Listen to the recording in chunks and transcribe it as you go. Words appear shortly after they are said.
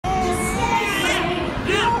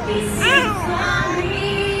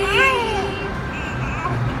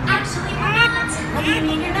Actually, we're not. What do you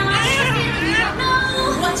mean you're not? You're feeling you don't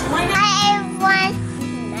know. What? Why not? Hi everyone,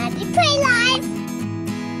 not the PlayLife.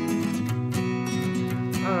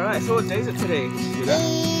 Alright, so what day is it today?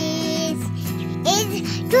 It's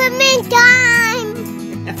swimming time.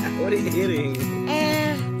 What are you eating?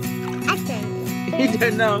 I don't know. You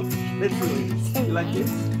don't know? Literally. You like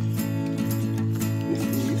this? This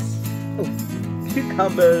is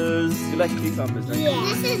cucumbers. You like cucumbers, don't you?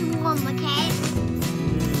 Yeah. This is warm, okay?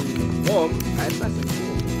 Warm? It's nice and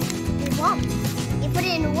cool. It's warm. You put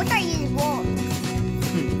it in the water, it's warm.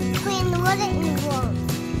 Put it in the water, it's warm.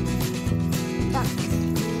 Look.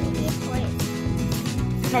 You put it.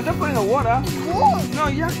 No, don't put it in the water. It's warm. No,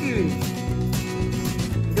 yucky.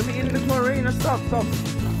 Let me get in the chlorine.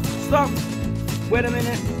 Stop. Wait a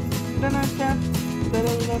minute.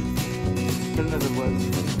 Another word.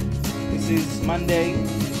 This is Monday.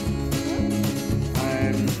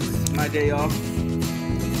 And my day off. And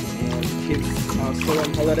the kids are still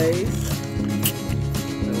on holidays.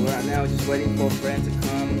 So right now we're just waiting for a friend to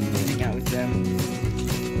come and hang out with them.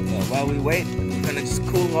 So while we wait, we're gonna just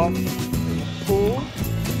cool off in the pool.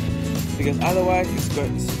 Because otherwise it's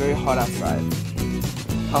very hot outside.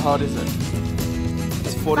 How hot is it?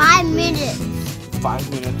 It's 40 5 degrees. minutes. 5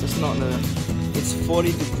 minutes. It's not the. It's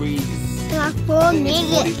 40 degrees. Not I 4 think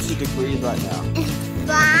minutes. it's 42 degrees right now. You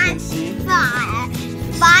can see. 5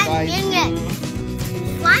 minutes.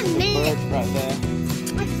 5 minutes. Bird right there.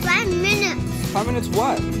 It's 5 minutes. 5 minutes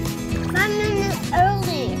what? 5 minutes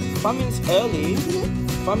early. 5 minutes early?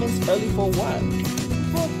 5 minutes early for what?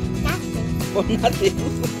 For nothing. For nothing.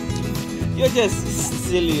 You're just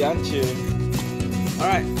silly, aren't you?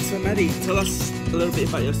 Alright, so Maddie, tell us a little bit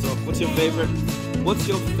about yourself. What's your favorite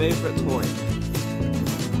toy?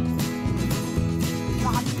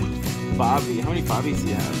 Barbie. How many Barbies do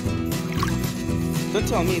you have? Don't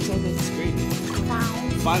tell me, tell the screen.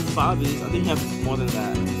 5. 5 Barbies? I think you have more than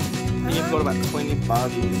that. I think you've got about 20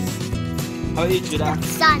 Barbies. How about you, Judah?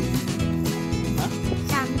 Sun. Huh?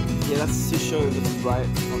 Sun. Yeah, that's to show if it's bright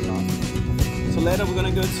or not. So later we're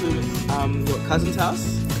gonna go to your cousin's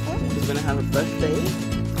house. He's gonna have a birthday.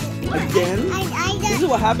 Again? This is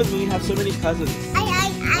what happens when you have so many cousins. I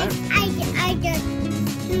just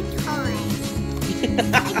 2 toys.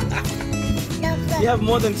 You have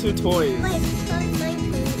more than 2 toys. Wait, hold my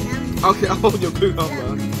cucumber. Okay, I'll hold your cucumber.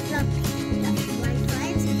 Look, my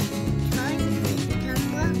toys,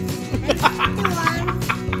 cucumber, and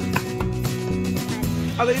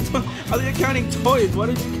 1. Are they counting toys? Why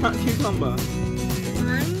did you count cucumber? 1,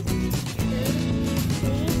 2,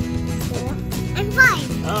 3, 4, and 5.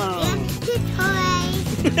 Oh. Yeah, 2 toys.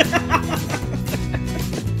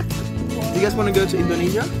 Do you guys want to go to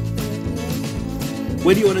Indonesia?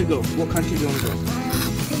 Where do you want to go? What country do you want to go?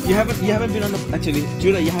 You haven't been on the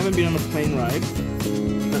Judah, you haven't been on a plane ride.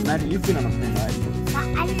 But Maddie, you've been on a plane ride.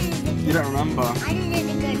 You don't remember? I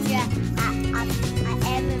didn't go to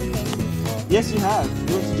ever been before. Yes, you have.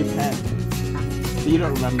 You went to Japan. But you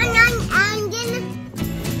don't remember. And then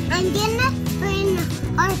in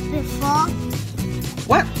Earth before.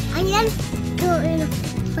 What? And then go in a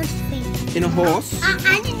horse thing. In a horse? I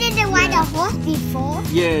didn't ride a horse before.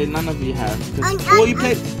 Yeah, none of you have. Well, you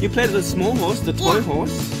played the small horse, the toy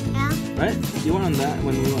horse, Yeah. right? You went on that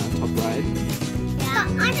when we went on top ride. Yeah.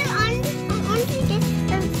 But I want to get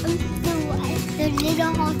the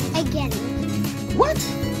little horse again. What?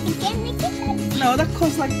 Again. No, that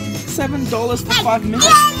costs like $7 for 5 minutes.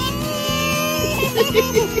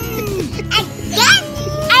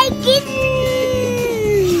 Again.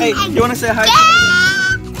 Hey, you want to say hi?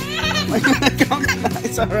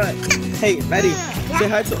 It's alright. Hey, Maddie, say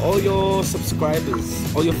hi to all your subscribers,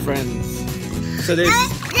 all your friends. So there's...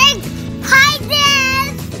 Hi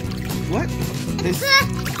there. What? There's...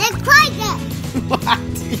 They're quiet. What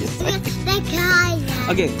did you say? They're quiet.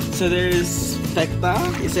 Okay, so there's Spectre.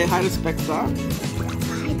 You say hi to Spectre.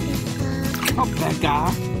 Hi, Oh,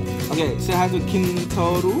 Becca. Okay, say hi to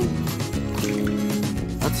Kintoru.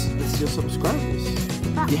 That's your subscribers.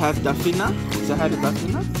 You have Dafina. Say hi to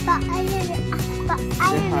Dafina.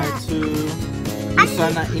 Say hi to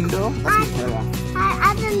Usana Indo. That's Michaela.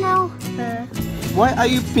 I don't know her. Why are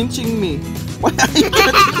you pinching me? Why are you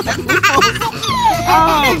pinching my nipples?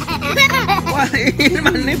 Oh! Why are you hitting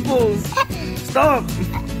my nipples? Stop!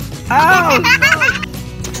 Ow!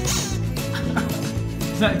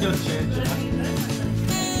 Is that your chair, Jenna?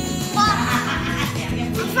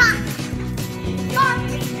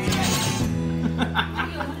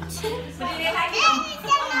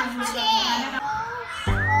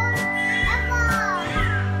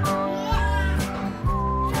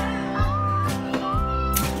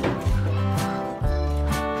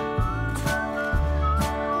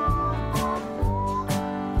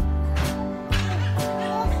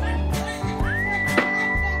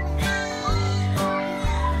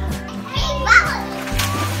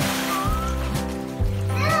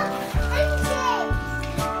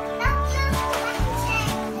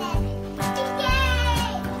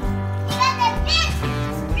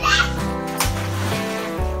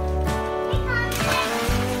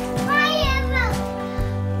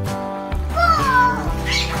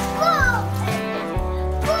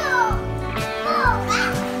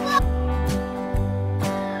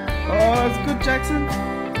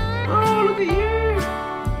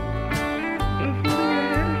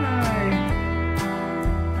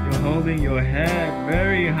 holding your head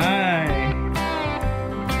very high.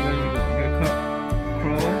 You're gonna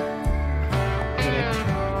crawl. You're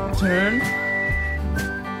gonna turn.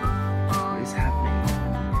 What is happening?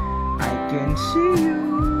 I can see you.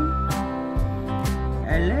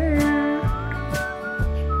 Hello.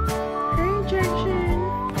 Hey, Jaxon.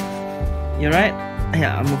 You right?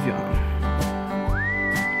 Yeah, I'll move your arm.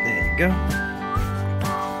 There you go.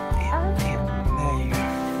 Yeah, there you go.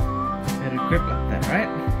 Better grip like that, right?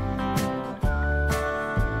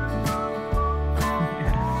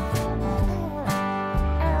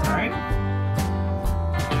 Alright.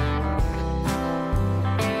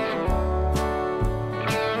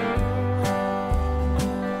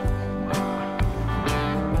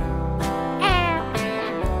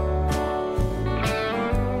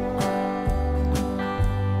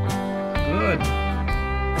 Good.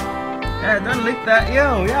 Yeah, don't lick that.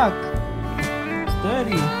 Yo, yuck. It's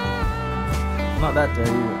dirty. Not that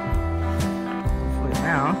dirty, but hopefully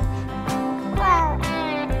now.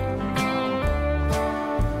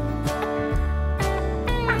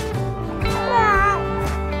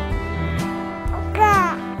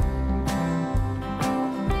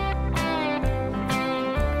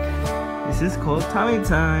 This is called tummy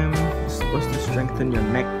time. It's supposed to strengthen your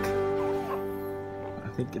neck. I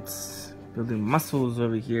think it's building muscles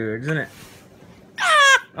over here, isn't it?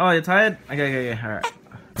 Oh, you're tired? Okay, alright.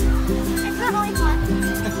 It's not always fun.